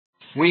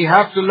We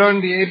have to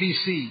learn the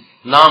ABC.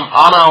 நாம்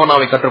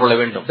ஆனாவனாவை கற்றுக்கொள்ள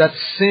வேண்டும். That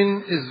sin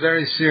is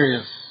very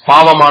serious.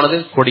 பாவமானது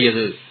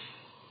கொடியது.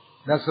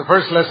 That's the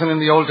first lesson in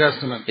the Old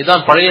Testament.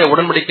 இதான் பழைய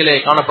உடன்படிக்கையிலே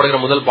காணப்படுகிற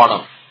முதல்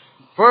பாடம்.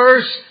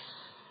 First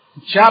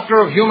chapter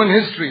of human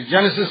history,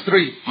 Genesis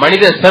 3.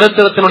 மனித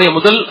சரித்திரத்தினுடைய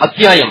முதல்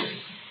அத்தியாயம்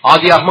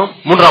ஆதியாகமம்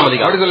 3ஆம்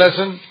அதிகாரம். What is the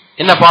lesson?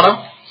 என்ன பாடம்?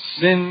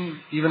 Sin,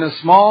 even a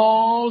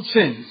small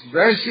sin, is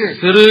very serious.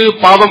 சிறு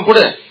பாவம் கூட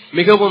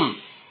மிகவும்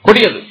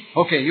கொடியது.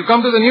 Okay, you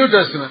come to the New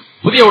Testament.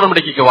 புதிய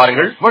உடன்படிக்கைக்கு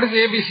வாருங்கள். What is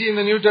the ABC in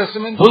the New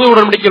Testament? புது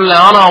உடன்படிக்கையில் உள்ள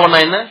ஆனாவனா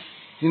என்ன?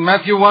 In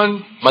Matthew 1,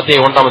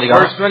 மத்தேயு 1ஆம்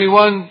அதிகாரம் verse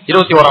 21,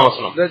 21ஆம்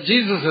வசனம். that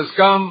Jesus has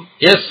come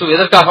இயேசு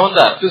எதற்காக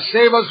வந்தார்? to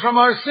save us from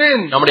our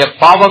sins. நம்முடைய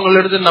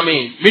பாவங்களிலிருந்து நம்மை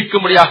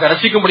மீட்கும்படியாக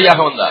ரட்சிக்கும்படியாக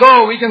வந்தார். So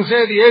we can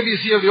say the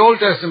ABC of the Old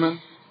Testament.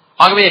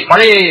 ஆகவே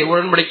பழைய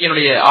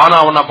உடன்படிக்கையினுடைய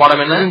ஆனாவனா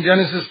பாடம் என்ன? In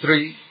Genesis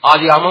 3,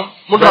 ஆதியாகமம்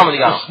 3ஆம்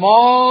அதிகாரம். a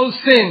small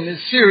sin is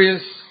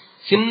serious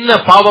சின்ன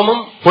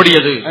பாவமும்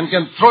கொடியது. and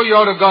can throw you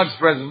out of God's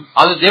presence.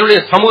 அது தேவனுடைய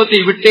சமூகத்தை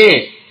விட்டே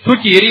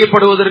தூக்கி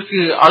எறியப்படுவதற்கு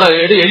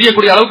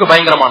எரியக்கூடிய அளவுக்கு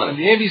பயங்கரமானது. And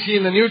the ABC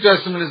in the New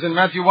Testament is in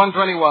Matthew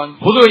 1:21.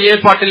 புது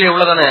ஏற்பாட்டிலே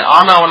உள்ளதான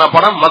ஆனாவனா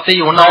படம்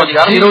மத்தேயு 1ஆம்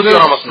அதிகாரம்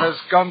 21ஆம் வசனம்.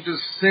 has come to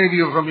save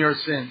you from your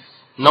sins.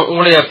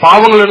 உங்களுடைய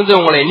பாவங்களிலிருந்து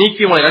உங்களை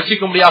நீக்கி உங்களை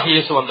ரட்சிக்கும்படியாக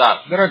இயேசு வந்தார்.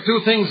 There are two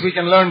things we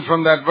can learn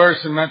from that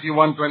verse in Matthew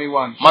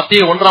 1:21.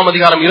 மத்தேயு 1ஆம்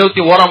அதிகாரம்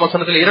 21ஆம்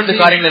வசனத்தில் இரண்டு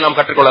காரியங்களை நாம்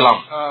கற்றுக்கொள்ளலாம்.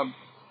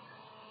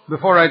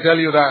 Before I tell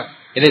you that,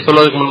 இதை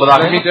சொல்வதற்கு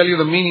முன்பதாக let me tell you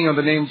the meaning of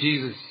the name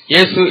Jesus.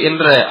 இயேசு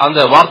என்ற அந்த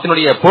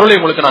வார்த்தையினுடைய பொருளை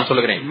உங்களுக்கு நான்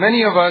சொல்கிறேன்.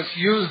 Many of us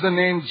use the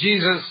name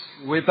Jesus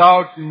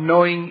without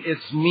knowing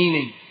its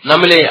meaning.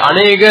 நம்மிலே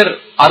அநேகர்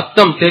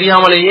அர்த்தம்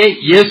தெரியாமலேயே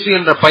இயேசு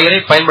என்ற பெயரை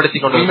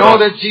பயன்படுத்திக் We know கொண்டிருக்கிறோம்.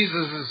 that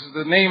Jesus is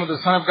the name of the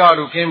Son of God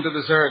who came to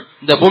this earth.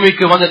 இந்த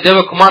பூமிக்கு வந்த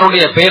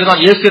தேவகுமாரனுடைய பெயர்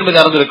தான் இயேசு என்பதை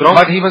அறிந்திருக்கிறோம்.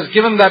 But he was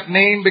given that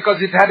name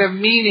because it had a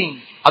meaning.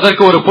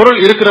 அதற்கு ஒரு பொருள்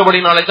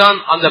இருக்கிறபடினாலே தான்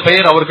அந்த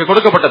பெயர் அவருக்கு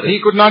கொடுக்கப்பட்டது. He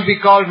could not be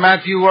called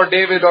Matthew or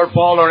David or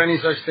Paul or any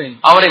such thing.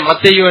 அவரை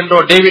மத்தேயு என்றோ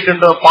டேவிட்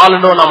என்றோ பால்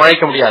என்றோ நாம்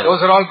அழைக்க முடியாது.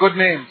 Those are all good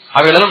names.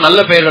 அவைகளெல்லாம் நல்ல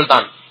பெயர்கள்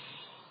தான்.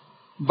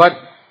 But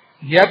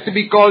he had to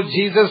be called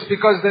Jesus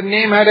because the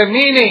name had a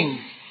meaning.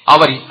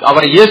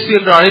 அவரை இயேசு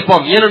என்று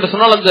அழைப்போம். ஏனென்று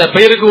சொன்னால் அந்த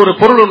பெயருக்கு ஒரு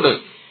பொருள் உண்டு.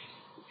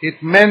 It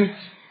meant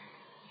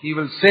he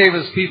will save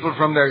his people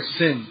from their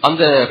sin.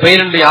 அந்த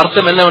பெயரினுடைய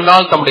அர்த்தம்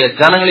என்னவென்றால் தம்முடைய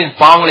ஜனங்களின்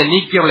பாவங்களை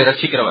நீக்கி அவளை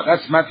ரட்சிக்கிறவர்.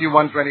 That's Matthew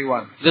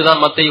 1:21.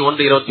 இதுதான் மத்தேயு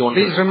 1:21.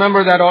 Please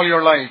remember that all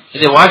your life.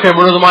 இதை வாழ்க்கை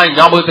முழுவதுமாய்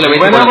ஞாபகத்தில்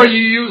வைத்துக் Whenever கொள்ளுங்கள்.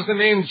 you use the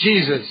name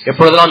Jesus,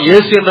 எப்பொழுதெல்லாம்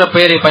இயேசு என்ற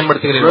பெயரை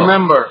பயன்படுத்துகிறீர்கள்,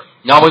 remember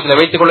ஞாபகத்தில்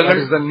வைத்துக் கொள்ளுங்கள்.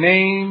 that is the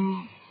name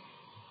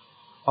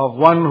of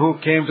one who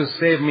came to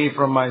save me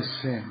from my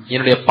sin.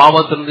 என்னுடைய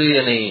பாவத்திலிருந்து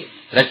என்னை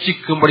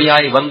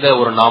ரட்சிக்கும்படியாய் வந்த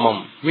ஒரு நாமம்.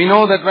 We know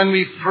that when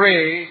we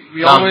pray,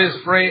 we always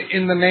pray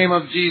in the name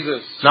of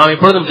Jesus. நாம்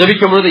எப்பொழுதும்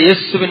ஜெபிக்கும் பொழுது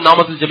இயேசுவின்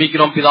நாமத்தில்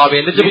ஜெபிக்கிறோம் பிதாவே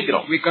என்று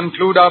ஜெபிக்கிறோம். We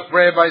conclude our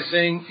prayer by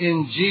saying in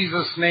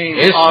Jesus name,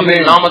 இயேசுவின்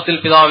amen.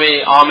 நாமத்தில் பிதாவே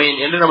ஆமென்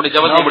என்று நம்முடைய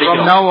ஜெபத்தை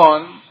முடிக்கிறோம். From now on,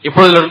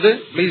 இப்பொழுதிலிருந்து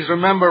please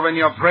remember when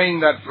you are praying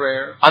that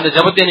prayer, அந்த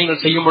ஜெபத்தை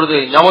நீங்கள் செய்யும் பொழுது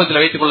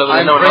ஞாபகத்தில் வைத்துக் கொள்வது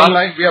we என்னவென்றால்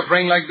are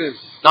praying like this.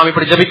 நாம்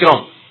இப்படி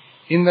ஜெபிக்கிறோம்.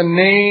 In the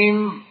name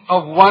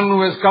of one who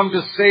has come to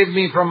save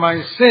me from my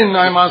sin,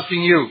 I am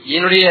asking you.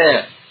 என்னுடைய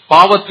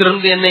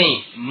பாவத்திலிருந்து என்னை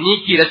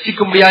நீக்கி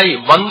ரட்சிக்கும்படியாய்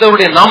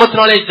வந்தவருடைய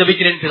நாமத்தினாலே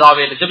ஜெபிக்கிறேன்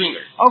பிதாவே என்று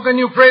ஜெபியுங்கள். How can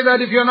you pray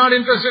that if you are not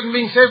interested in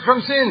being saved from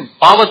sin?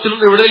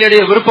 பாவத்திலிருந்து விடுதலை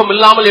அடைய விருப்பம்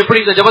இல்லாமல்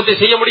எப்படி இந்த ஜெபத்தை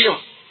செய்ய முடியும்?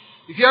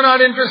 If you are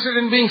not interested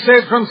in being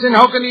saved from sin,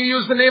 how can you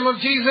use the name of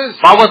Jesus?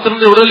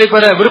 பாவத்திலிருந்து விடுதலை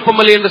பெற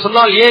விருப்பமில்லை என்று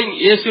சொன்னால் ஏன்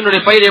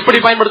இயேசுவினுடைய பெயரை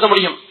எப்படி பயன்படுத்த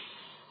முடியும்?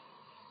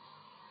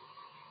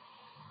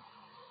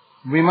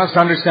 We must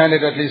understand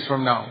it at least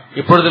from now.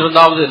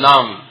 இப்பொழுதிருந்தாவது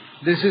நாம்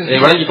This is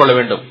விளங்கிக் கொள்ள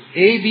வேண்டும்.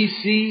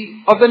 ABC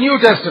of the New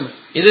Testament.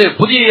 இது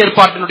புதிய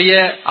ஏற்பாட்டினுடைய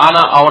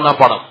ஆவண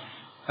பாடம்.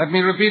 Let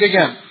me repeat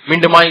again.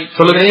 மீண்டுமாய் The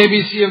சொல்லுகிறேன்.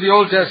 ABC of the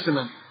Old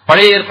Testament.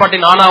 பழைய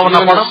ஏற்பாட்டின் ஆவண Even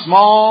a பாடம்.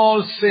 small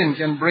sin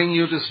can bring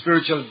you to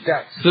spiritual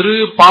death. சிறு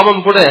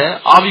பாவம் கூட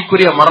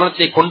ஆவிக்குரிய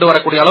மரணத்தை கொண்டு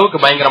வரக்கூடிய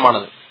அளவுக்கு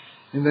பயங்கரமானது.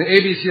 In the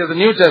ABC of the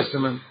New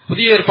Testament,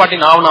 புதிய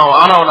ஏற்பாட்டின் ஆவண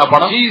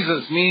பாடம்.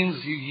 Jesus means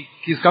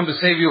he's come to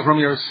save you from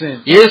your sin.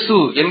 இயேசு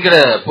என்கிற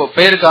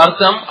பெயருக்கு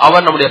அர்த்தம்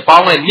அவர் நம்முடைய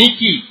பாவங்களை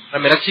நீக்கி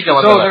நம்மை ரட்சிக்க So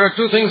வந்தவர். there are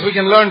two things we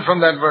can learn from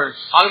that verse.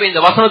 ஆகவே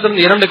இந்த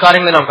வசனத்திலிருந்து இரண்டு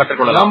காரியங்களை நாம்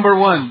கற்றுக்கொள்ளலாம். Number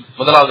one,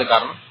 முதலாவது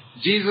காரணம்,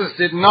 Jesus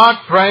did not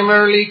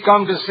primarily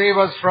come to save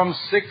us from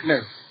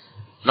sickness.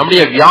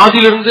 நம்முடைய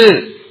வியாதியிலிருந்து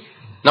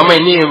நம்மை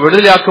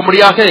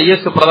விடுதலையாக்கும்படியாக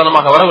இயேசு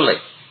பிரதானமாக வரவில்லை.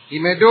 He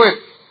may do it,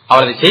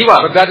 அவர் அதை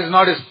செய்வார். but that is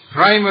not his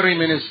primary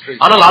ministry.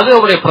 ஆனால் அது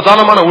அவருடைய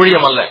பிரதானமான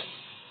ஊழியம் அல்ல.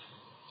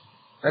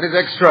 That is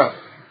extra.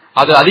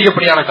 அது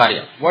அதிகப்படியான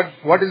காரியம்.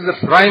 What is the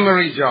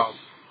primary job?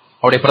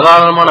 அவருடைய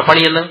பிரதானமான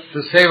பணி என்ன?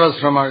 To save us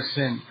from our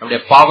sin. நம்முடைய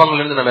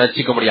பாவங்களிலிருந்து நம்மை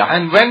ரட்சிக்க முடியாது.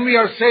 And when we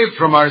are saved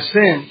from our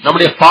sin,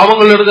 நம்முடைய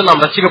பாவங்களிலிருந்து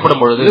நாம்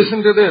ரட்சிக்கப்படும் பொழுது,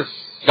 listen to this.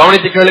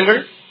 கவனித்து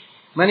கேளுங்கள்.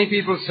 Many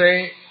people say,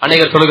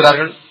 அநேகர்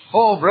சொல்கிறார்கள்,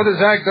 oh, Brother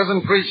Zac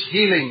doesn't preach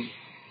healing.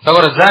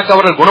 சகோதரர் ஜாக்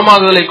அவர்கள்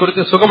குணமாகுதலை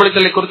குறித்து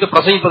சுகமளித்தலை குறித்து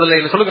பிரசங்கிப்பதில்லை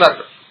என்று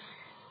சொல்கிறார்கள்.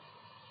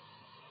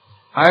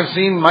 I have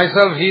seen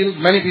myself healed,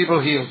 many people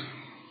healed.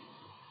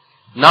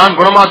 நான்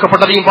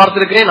குணமாக்கப்பட்டதையும்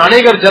பார்த்திருக்கிறேன்,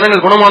 அநேகர்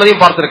ஜனங்கள்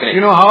குணமானதையும் பார்த்திருக்கிறேன்.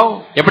 You know how?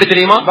 எப்படி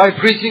தெரியுமா? By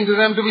preaching to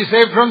them to be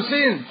saved from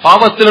sin.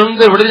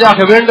 பாவத்திலிருந்து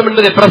விடுதலையாக வேண்டும்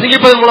என்பதை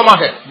பிரசங்கிப்பதன்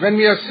மூலமாக. When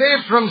we are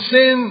saved from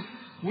sin,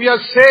 we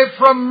are saved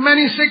from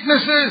many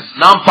sicknesses.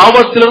 நாம்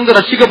பாவத்திலிருந்து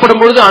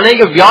ரட்சிக்கப்படும் பொழுது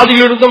அநேக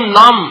வியாதிகளிலிருந்தும்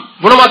நாம்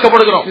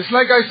குணமாக்கப்படுகிறோம். It's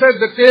like I said,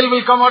 the tail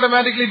will come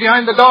automatically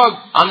behind the dog.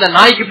 அந்த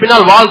நாய்க்கு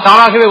பின்னால் வால்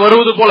தானாகவே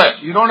வருவது போல.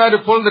 You don't have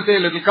to pull the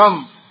tail, it will come.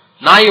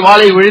 நாய்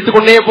வாளை இழுத்துக்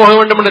கொண்டே போக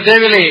வேண்டும் என்ற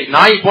தேவையில்லை.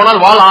 நாய்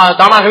போனால் வால்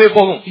தானாகவே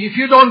போகும். If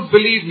you don't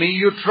believe me,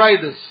 you try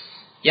this.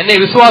 என்னை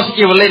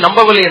விசுவாசிக்கவில்லை,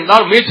 நம்பவில்லை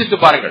என்றால் முயற்சித்து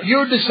பாருங்கள். You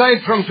decide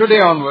from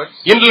today onwards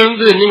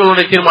இன்றிலிருந்து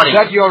நீங்களுடைய தீர்மானம்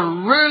that you are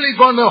really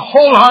going to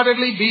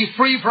wholeheartedly be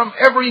free from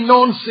every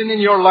known sin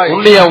in your life.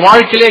 உன்னுடைய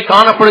வாழ்க்கையிலே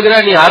காணப்படுகிற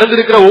நீ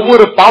அறிந்திருக்கிற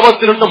ஒவ்வொரு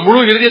பாவத்திலிருந்தும்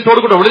முழு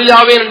இதயத்தோடு கூட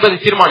விடுதலையாவே என்பதை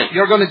தீர்மானம்.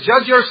 You are going to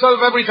judge yourself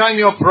every time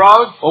you are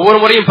proud. ஒவ்வொரு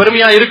முறையும்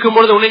பெருமையா இருக்கும்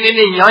பொழுது உன்னை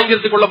நீ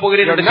நியாயப்படுத்திக் கொள்ள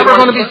போகிறீர்கள். You are never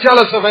going to be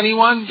jealous of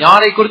anyone.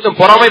 யாரை குறித்தும்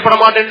பொறாமைப்பட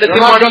மாட்டேன் என்று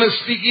தீர்மானம். You are not தீர்மானம். going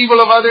to speak evil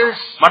of others.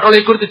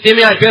 மற்றவர்களை குறித்து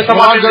தீமையாய் பேச You are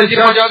not மாட்டேன் going என்று to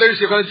judge தீர்மானம். others.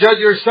 You are going to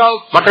judge yourself.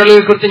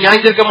 மற்றவர்களை குறித்து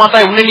நியாயத்திருக்க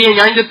மாட்டாய், உன்னை நீ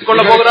நியாயத்திக்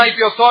கொள்ள You are going to போகிறாய். keep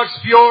your thoughts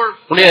pure.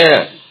 உன்னுடைய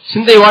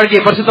சிந்தை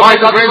வாழ்க்கையை By பரிசுத்தமாய்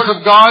the grace of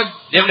God,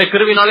 தேவனுடைய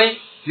கிருபையினாலே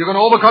you are going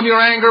to overcome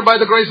your anger by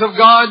the grace of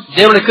God.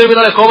 தேவனுடைய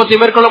கிருபையினாலே கோபத்தை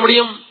மேற்கொள்ள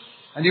முடியும்.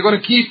 And you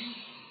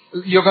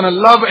are going to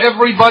love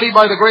everybody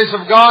by the grace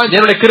of God.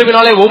 தேவனுடைய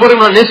கிருபையினாலே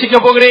ஒவ்வொருவரையும் நான்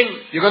நேசிக்க போகிறேன்.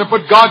 You are going to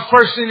put God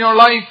first in your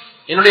life.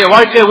 என்னுடைய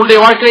வாழ்க்கை உன்னுடைய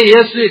வாழ்க்கையை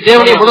இயேசு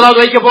தேவனை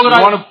முதலாவது வைக்க You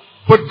போகிறாய். want to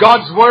put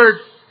God's word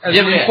as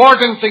an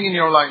important thing in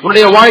your life.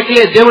 உன்னுடைய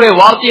வாழ்க்கையிலே தேவனுடைய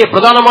வார்த்தையை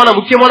பிரதானமான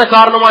முக்கியமான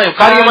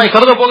காரியமாய்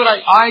கருத போகிறாய்.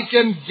 I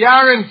can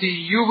guarantee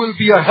you will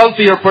be a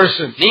healthier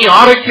person. நீ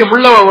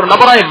ஆரோக்கியமுள்ள ஒரு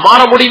நபராய் மாற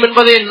முடியும்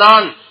என்பதை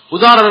நான்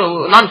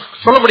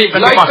சொல்ல முடியும்.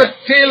 Like the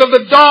tail of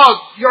the dog,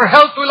 your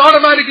health will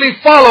automatically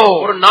follow.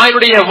 ஒரு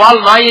நாயினுடைய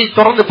வால் நாயை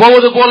தொடர்ந்து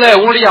போவது போல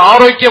உன்னுடைய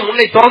ஆரோக்கியம்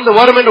உன்னை தொடர்ந்து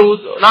வரும் என்று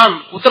நான்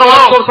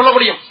உத்தரவாதத்தோடு சொல்ல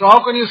முடியும். So how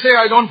can you say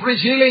I don't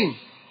preach healing?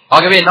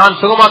 ஆகவே நான்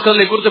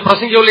சுகமாக்குதலை குறித்து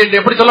பிரசங்கிக்கவில்லை என்று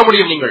எப்படி சொல்ல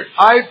முடியும் நீங்கள்?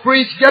 I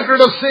preach get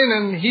rid of sin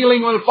and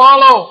healing will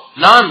follow.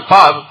 நான்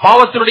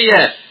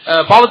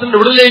பாவத்தின்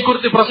விடுதலை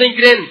குறித்து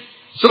பிரசங்கிக்கிறேன்,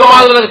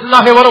 சுகமாகுதல்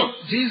பின்னாக வரும்.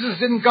 Jesus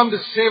didn't come to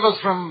save us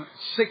from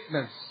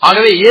sickness.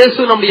 ஆகவே இயேசு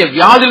நம்முடைய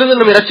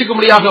வியாதியிலிருந்து நம்மை ரட்சிக்க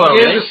முடியாக He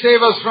வரவில்லை. came to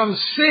save us from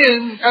sin,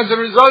 as a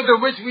result of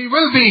which we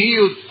will be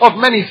healed of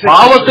many sicknesses.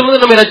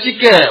 பாவத்திலிருந்து நம்மை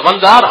ரட்சிக்க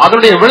வந்தார்,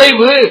 அதனுடைய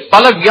விளைவு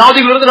பல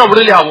வியாதிகளிலிருந்து நாம்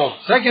விடுதலை ஆவோம்.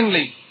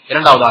 Secondly,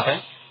 இரண்டாவதாக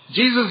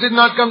Jesus did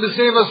not come to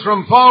save us from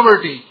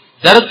poverty.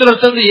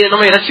 தரித்திரத்திலிருந்து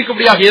நம்மை ரட்சிக்க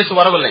முடியாக இயேசு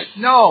வரவில்லை.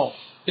 No.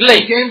 இல்லை,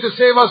 He came to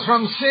save us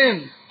from sin.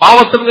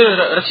 பாவத்திலிருந்து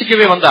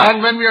ரட்சிக்கவே வந்தார். And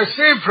when we are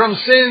saved from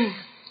sin,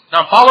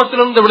 நாம்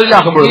பாவத்திலிருந்து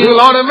விடுதலையாகும் we பொழுது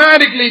will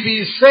automatically be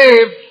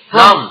saved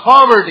from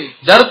poverty.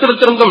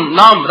 தரித்திரத்திலிருந்தும்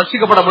நாம்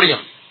ரட்சிக்கப்பட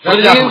முடியும்,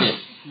 விடுதலையாக முடியும்.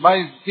 By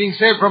being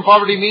saved from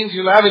poverty means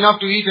you'll have enough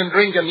to eat and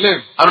drink and live.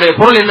 அதனுடைய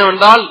பொருள்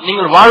என்னவென்றால்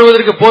நீங்கள்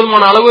வாழ்வதற்கு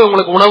போதுமான அளவு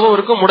உங்களுக்கு உணவும்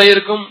இருக்கும், உடை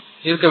இருக்கும்,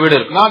 இருக்க வீடு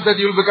இருக்கும். Not that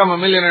you'll become a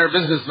millionaire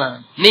businessman.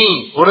 நீ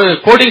ஒரு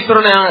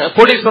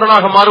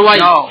கோடீஸ்வரனாக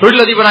மாறுவாய்,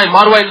 தொழிலதிபராய்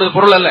மாறுவாய் என்பது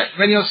பொருள் அல்ல.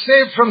 When you're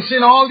saved from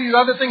sin, all these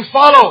other things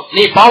follow.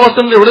 நீ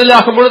பாவத்திலிருந்து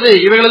விடுதலையாகும் பொழுது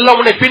இவைகள்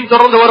எல்லாம் உன்னை பின்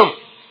தொடர்ந்து வரும்.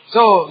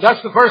 So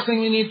that's the first thing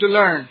we need to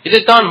learn.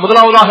 இதைத்தான்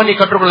முதலாவதாக நீ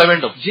கற்றுக்கொள்ள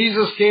வேண்டும்.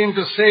 Jesus came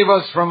to save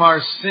us from our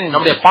sin.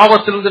 நம்முடைய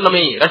பாவத்திலிருந்து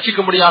நம்மை ரட்சிக்க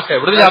முடியாக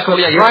விடுதலையாக்க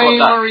முடியாக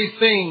primary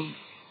thing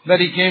that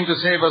he came to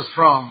save us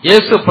from.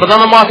 இயேசு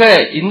பிரதானமாக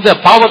இந்த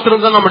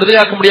பாவத்திலிருந்து நாம்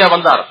விடுதலையாக்க முடியாக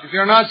வந்தார். If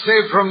you're not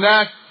saved from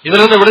that,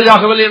 இதிலிருந்து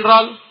விடுதலையாகவில்லை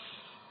என்றால்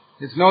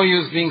it's no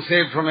use being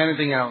saved from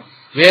anything else.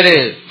 வேறு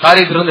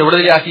காரியத்திலிருந்து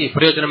விடுதலையாகி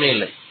பிரயோஜனமே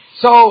இல்லை.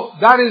 So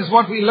that is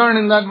what we learn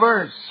in that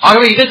verse.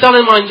 ஆகவே இதைத்தான்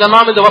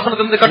நாம் இந்த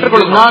வசனத்திலிருந்து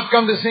கற்றுக்கொள்கிறோம். Not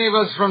come to save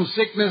us from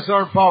sickness or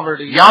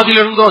poverty.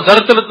 வியாதியிலிருந்தோ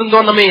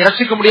தரித்திரத்திலிருந்தோ நம்மை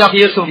ரட்சிக்க முடியாக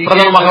இயேசு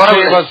பிரதானமாக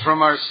வரவில்லை. Save us from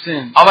our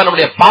sin. அவர்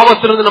நம்முடைய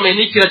பாவத்திலிருந்து நம்மை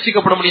நீக்கி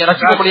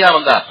ரட்சிக்க முடியாக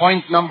வந்தார்.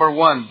 Point number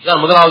 1.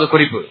 இதுதான் முதலாவது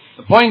குறிப்பு.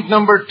 Point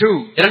number 2.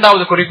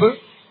 இரண்டாவது குறிப்பு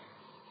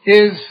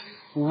is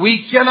we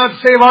cannot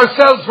save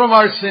ourselves from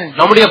our sin.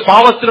 நம்முடைய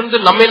பாவத்திலிருந்து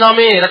நம்மை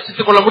நாமே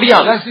ரட்சித்துக் கொள்ள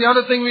முடியாது. That's the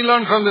other thing we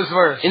learn from this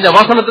verse. இந்த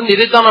வசனத்திலிருந்து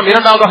இதைத்தான் நாம்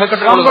இரண்டாவதாக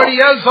கற்றுக்கொள்கிறோம். Somebody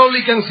else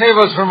only can save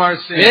us from our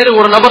sin. வேறு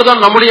ஒரு நபர்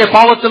தான் நம்முடைய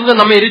பாவத்திலிருந்து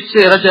நம்மை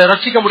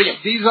ரட்சிக்க முடியும்.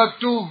 These are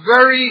two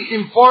very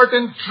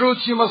important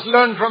truths you must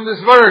learn from this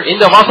verse.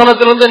 இந்த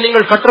வசனத்திலிருந்து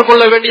நீங்கள்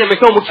கற்றுக்கொள்ள வேண்டிய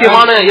மிக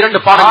முக்கியமான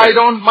இரண்டு பாடங்கள். I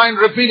don't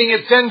mind repeating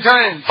it 10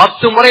 times.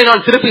 10 முறை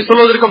நான் திருப்பி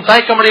சொல்வதற்கும்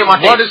தயக்கமடைய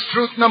மாட்டேன். What is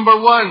truth number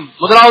 1?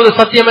 முதலாவது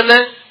சத்தியம் என்ன?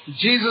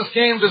 Jesus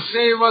came to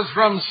save us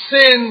from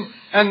sin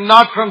and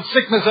not from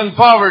sickness and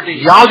poverty.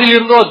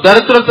 வியாதியிலிருந்தோ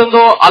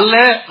தரித்திரத்திலிருந்தோ அல்ல,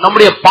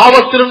 நம்முடைய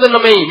பாவத்திலிருந்து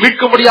நம்மை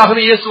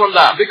மீட்கும்படியாகவே இயேசு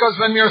வந்தார். Because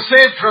when we are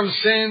saved from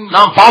sin,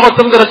 நாம்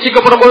பாவத்திலிருந்து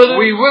ரட்சிக்கப்படும் பொழுது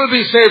we will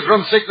be saved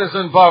from sickness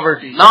and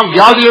poverty. நாம்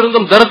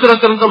வியாதியிலிருந்தும்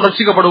தரித்திரத்திலிருந்தும்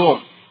ரட்சிக்கப்படுவோம்.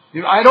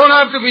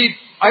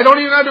 I don't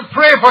even have to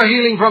pray for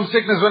healing from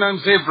sickness when I'm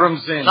saved from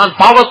sin. நான்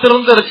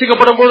பாவத்திலிருந்து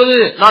ரட்சிக்கப்படும் பொழுது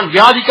நான்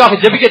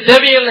வியாதிக்காக ஜெபிக்க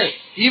தேவையில்லை.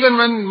 Even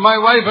when my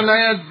wife and I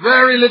had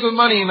very little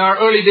money in our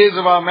early days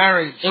of our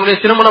marriage, எங்களுடைய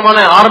திருமணமான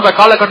ஆரம்ப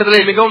காலகட்டத்திலே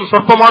மிகவும்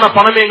சொற்பமான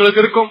பணமே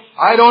எங்களுக்கு இருக்கும்.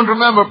 I don't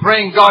remember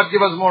praying, God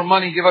give us more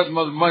money, give us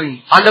more money.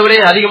 ஆண்டவரே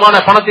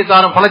அதிகமான பணத்தை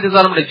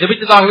தாரும் என்று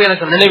ஜெபித்ததாகவே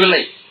எனக்கு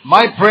நினைவில்லை.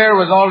 My prayer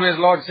was always,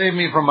 Lord, save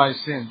me from my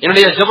sin.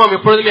 என்னுடைய ஜெபம்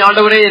எப்பொழுதுமே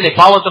ஆண்டவரே என்னை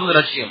பாவத்திலிருந்து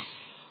ரட்சியும்.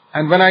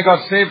 And when I got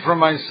saved from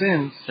my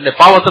sins, என்னுடைய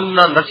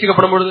பாவத்திலிருந்து நான்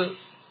ரட்சிக்கப்படும் பொழுது,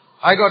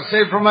 I got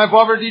saved from my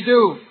poverty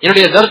too.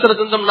 என்னுடைய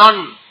தரித்திரத்திலிருந்து நான்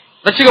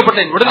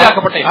ரட்சிக்கப்பட்டேன்,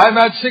 விடுதலையாக்கப்பட்டேன். I've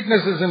had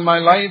sicknesses in my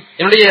life.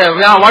 என்னுடைய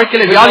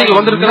வாழ்க்கையில வியாதிகள்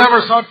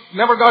வந்திருக்கிறது,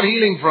 never got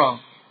healing from.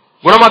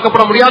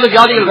 குணமாக்கப்பட முடியாத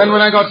வியாதிகள். Then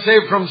when I got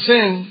saved from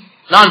sin,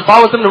 நான்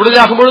பாவத்திலிருந்து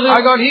விடுதலையாகும் பொழுது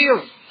I got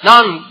healed.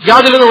 நான்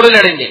வியாதியிலிருந்து விடுதலை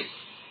அடைந்தேன்.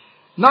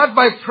 Not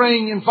by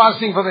praying and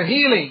fasting for the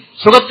healing,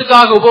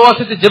 சுகத்துக்காக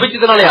உபவாசித்து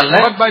ஜெபிச்சதனாலே அல்ல,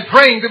 but by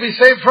praying to be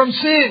saved from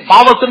sin.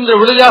 பாவத்திலிருந்து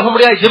விடுதலையாக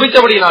முடியாது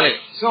ஜெபித்தபடியினாலே.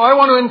 So I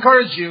want to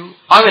encourage you.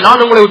 ஆகவே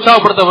நான் உங்களை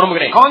உற்சாகப்படுத்த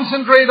விரும்புகிறேன்.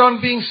 Concentrate on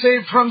being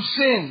saved from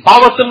sin.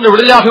 பாவத்திலிருந்து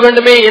விடுதலையாக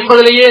வேண்டுமே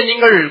என்பதிலேயே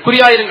நீங்கள்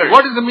குறியாயிருங்கள்.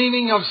 What is the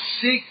meaning of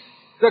seek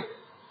the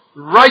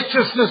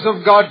righteousness of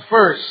God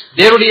first?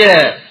 தேவனுடைய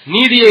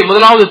நீதியை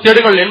முதலாவது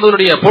தேடுங்கள்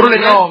என்பதனுடைய பொருள்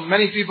என்ன?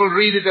 Many people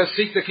read it as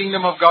seek the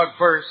kingdom of God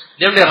first.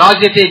 தேவனுடைய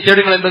ராஜ்யத்தை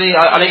தேடுங்கள் என்பதை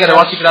அநேகர்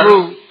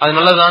வாசிக்கிறார்கள். அது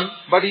நல்லதுதான்.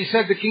 But he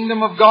said the kingdom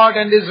of God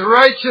and his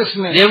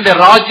righteousness. தேவனுடைய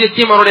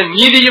ராஜ்யத்தையும் அவருடைய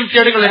நீதியையும்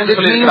தேடுங்கள் என்று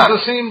சொல்லியிருக்கிறார்.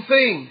 The same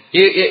thing.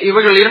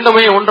 இவர்கள்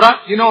இரண்டுமே ஒன்றா?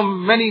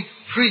 Many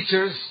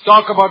preachers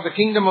talk about the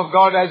kingdom of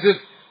God as if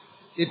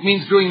it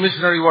means doing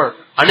missionary work.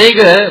 அநேக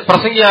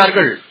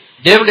பிரசங்கியார்கள்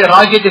தேவனுடைய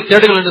ராஜ்யத்தை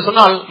தேடுங்கள் என்று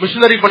சொன்னால்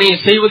மிஷனரி பணியை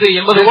செய்வது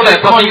என்பது போல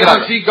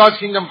பிரசங்கிக்கிறார்கள். Seek God's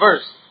kingdom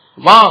first.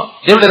 வா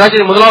தேவனுடைய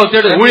ராஜ்யத்தை முதலாவது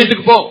தேடு,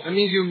 ஊழியத்துக்கு போ. That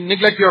means you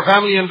neglect your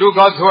family and do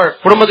God's work.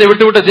 குடும்பத்தை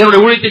விட்டுவிட்டு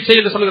தேவனுடைய ஊழியத்தை செய்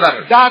என்று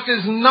சொல்கிறார்கள். That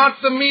is not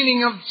the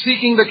meaning of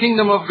seeking the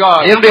kingdom of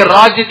God. தேவனுடைய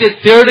ராஜ்யத்தை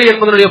தேடு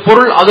என்பதனுடைய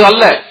பொருள் அது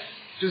அல்ல.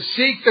 To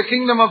seek the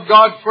kingdom of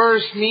God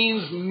first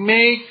means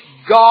make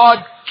God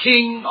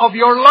king of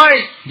your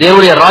life.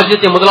 தேவனுடைய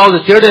ராஜ்யத்தை முதலாவது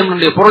தேடு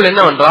என்பதனுடைய பொருள்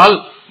என்னவென்றால்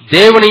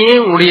தேவனையே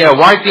உன்னுடைய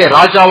வாழ்க்கையில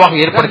ராஜாவாக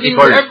ஏற்படுத்திக்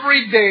கொள். Every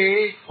day,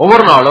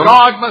 ஒவ்வொரு நாளும்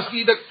God must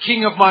be the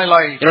king of my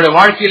life. என்னுடைய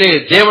வாழ்க்கையிலே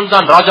தேவன்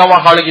தான்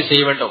ராஜாவாக ஆளுகை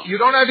செய்ய வேண்டும். You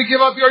don't have to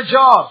give up your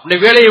job.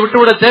 உன்னுடைய வேலையை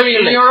விட்டுவிட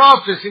தேவையில்லை. In your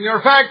office, in your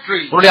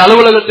factory. உன்னுடைய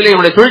அலுவலகத்திலே,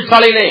 உன்னுடைய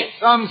தொழிற்சாலையிலே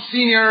Some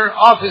senior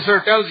officer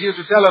tells you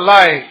to tell a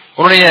lie.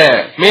 உன்னுடைய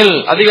மேல்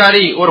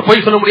அதிகாரி ஒரு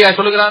பொய் சொல்ல முடியாது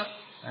சொல்லுகிறார்.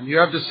 And you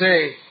have to say,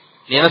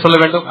 நீ என்ன சொல்ல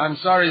வேண்டும்? I'm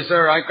sorry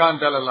sir, I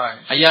can't tell a lie.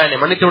 ஐயா என்னை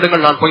மன்னித்து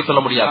விடுங்கள், நான் பொய்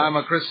சொல்ல முடியாது. I'm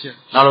a Christian.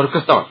 நான் ஒரு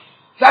கிறிஸ்தவன்.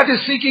 That is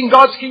seeking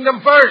God's kingdom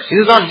first.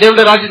 இதுதான்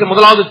தேவனுடைய ராஜ்யத்தை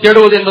முதலாவது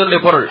தேடுவது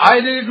என்பதனுடைய பொருள்.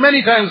 I did it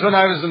many times when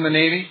I was in the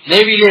Navy.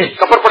 நேவியிலே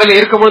கப்பற்படையிலே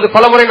இருக்கும்போது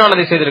பலமுறை நான்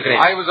அதை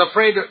செய்திருக்கிறேன். I was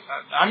afraid,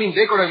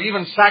 they could have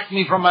even sacked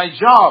me from my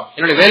job.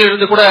 என்னுடைய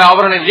வேலையிலிருந்து கூட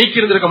அவர்களை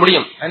நீக்கி இருந்திருக்க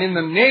முடியும். And in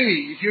the Navy,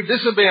 if you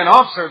disobey an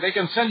officer, they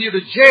can send you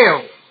to jail.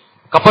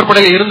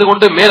 கப்பற்படையில் இருந்து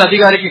கொண்டு மேல்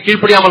அதிகாரிக்கு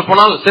கீழ்ப்படியாமல்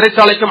போனால்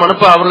சிறைச்சாலைக்கும்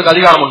அனுப்ப அவர்களுக்கு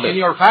அதிகாரம் உண்டு. In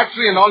your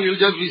factory and all,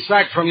 you'll just be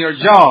sacked from your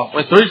job.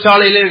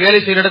 தொழிற்சாலையிலே வேலை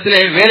செய்கிற இடத்திலே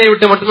வேலையை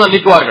விட்டு மட்டும்தான்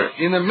நீக்குவார்கள்.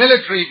 In the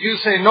military, if you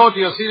say no to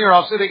your senior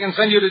officer, they can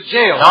send you to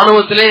jail.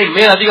 ராணுவத்திலே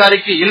மேல்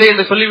அதிகாரிக்கு இல்லை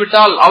என்று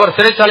சொல்லிவிட்டால் அவர்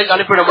சிறைச்சாலைக்கு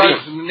அனுப்பிட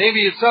முடியும். The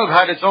Navy itself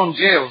had its own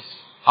jails.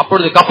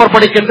 அப்பொழுது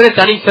கப்பற்படைக்கென்றே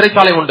தனி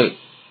சிறைச்சாலை உண்டு.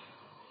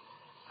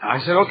 I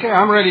said, okay,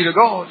 I'm ready to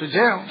go to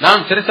jail.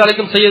 நான்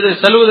சிறைச்சாலைக்கும்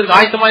செல்வதற்கு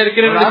ஆயத்தமாக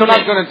இருக்கிறேன் என்று சொன்னார்.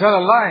 I'm not going to tell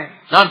a lie.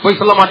 நான் பொய்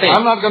சொல்ல மாட்டேன்.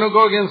 I'm not going to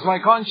go against my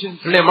conscience.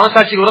 என்னுடைய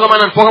மனசாட்சிக்கு விரோதமாக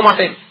நான் போக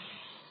மாட்டேன்.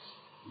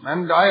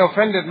 And I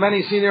offended many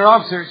senior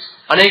officers.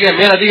 அநேக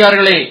மேல்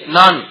அதிகாரிகளை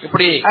நான்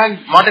இப்படி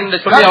மாட்டேன் என்று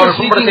சொல்லி அவர்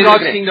புண்பட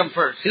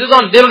செய்திருக்கிறேன்.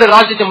 இதுதான் தேவனுடைய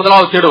ராஜ்யத்தை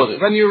முதலாவது தேடுவது.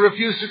 When you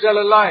refuse to tell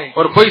a lie,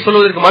 ஒரு பொய்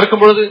சொல்வதற்கு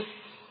மறுக்கும் பொழுது,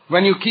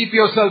 when you keep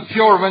yourself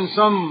pure, when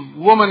some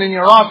woman in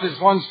your office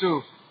wants to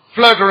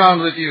flirt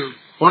around with you,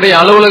 உன்னுடைய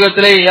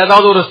அலுவலகத்திலே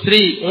ஏதாவது ஒரு ஸ்திரீ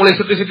உங்களை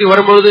சுற்றி சுற்றி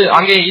வரும்பொழுது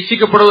அங்கே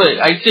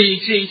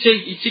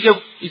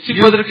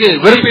இச்சிப்பதற்கு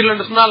வெறுப்பீர்கள்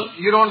என்று சொன்னால்,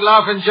 you don't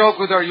laugh and joke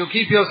with her, you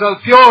keep yourself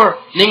pure.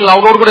 நீங்கள்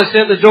அவரோடு கூட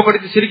சேர்ந்து ஜோக்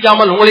அடித்து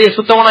சிரிக்காமல் உங்களையே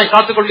சுத்தமாய்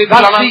காத்துக்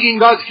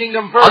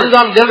கொண்டிருக்கிறீர்கள்.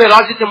 அதுதான் தேவனுடைய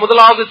ராஜ்யத்தை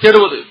முதலாவது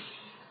தேடுவது.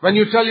 When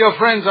you tell your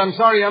friends, I'm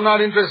sorry, I'm not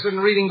interested in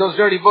reading those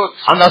dirty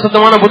books. அந்த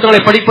அசுத்தமான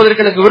புத்தகங்களை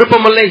படிப்பதற்கு எனக்கு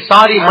விருப்பமில்லை,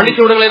 சாரி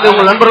மன்னித்து விடுங்கள் என்று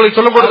உங்கள் நண்பர்களை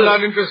சொல்லும்போது, I'm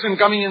not interested in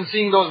coming and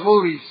seeing those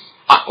movies.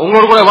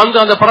 உங்களோடு கூட வந்து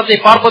அந்த படத்தை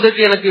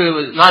பார்ப்பதற்கு எனக்கு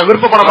நான்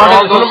விருப்பப்பட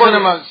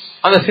மாட்டேன்,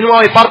 அந்த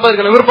சினிமாவை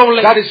பார்ப்பதற்கு எனக்கு விருப்பம்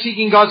இல்லை. That is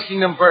seeking God's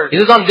kingdom first.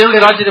 இதுதான்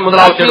தேவனுடைய ராஜ்யத்தை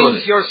முதலாவது தேடுவது.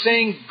 You're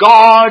saying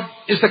God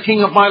is the king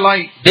of my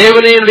life.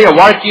 தேவனே என்னுடைய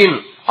வாழ்க்கையின்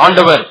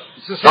ஆண்டவர்,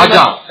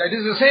 ராஜா. That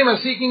is the same as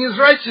seeking his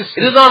righteousness.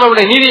 இதுதான்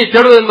அவருடைய நீதியை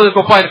தேடுவது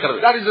என்பதற்கு ஒப்பா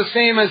இருக்கிறது. That is the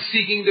same as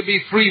seeking to be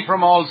free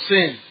from all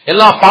sin.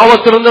 எல்லா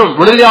பாவத்திலிருந்தும்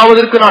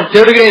விடுதலையாவதற்கு நான்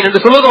தேடுகிறேன்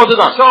என்று சொல்வதும்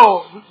அதுதான். So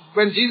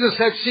when Jesus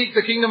said seek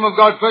the kingdom of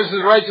God first,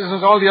 his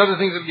righteousness, all the other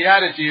things will be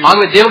added to you.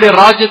 ஆக தேவனுடைய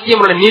ராஜ்யத்தையும்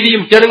அவருடைய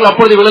நீதியையும் தேடுங்கள்,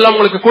 அப்பொழுது இவையெல்லாம்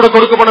உங்களுக்கு கூட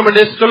கொடுக்கப்படும்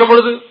என்று சொல்லும்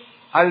பொழுது,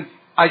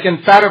 I can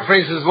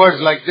paraphrase his words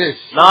like this.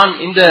 நான்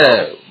இந்த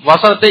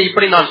வசனத்தை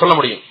இப்படி நான் சொல்ல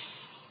முடியும்.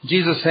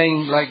 Jesus saying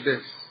like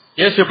this.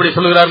 இயேசு இப்படி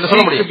சொல்கிறார் என்று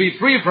சொல்ல முடியும். To be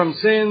free from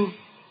sin,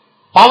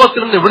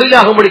 பாவத்திலிருந்து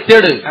விடுதலையாகும்படி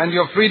தேடு, and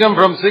your freedom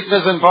from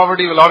sickness and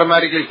poverty will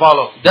automatically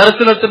follow.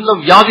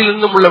 தரித்திரத்திலிருந்தும்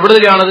வியாதியிலிருந்தும் உள்ள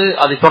விடுதலையானது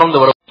அதை தொடர்ந்து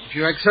வரும். If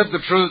you accept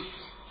the truth,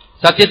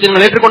 சத்தியத்தை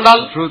நீங்கள்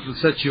ஏற்றுக்கொண்டால், truth will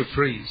set you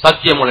free.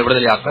 சத்தியம் உங்களை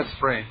விடுதலையாக்கும். Let's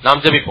pray. நாம்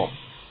ஜெபிப்போம்.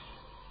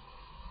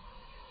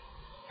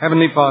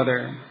 Heavenly Father,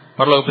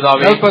 பரலோக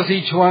பிதாவே, help us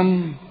each one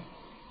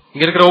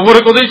இங்க இருக்கிற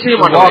ஒவ்வொருவருக்கும் உதவி செய்ய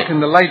to walk in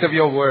the light of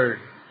your word.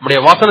 உம்முடைய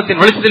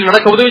வசனத்தின் வெளிச்சத்தில்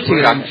நடக்க உதவி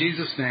செய்கிறார். In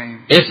Jesus' name.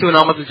 இயேசுவின்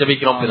நாமத்தில்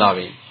ஜெபிக்கிறோம்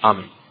பிதாவே,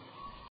 ஆமென்.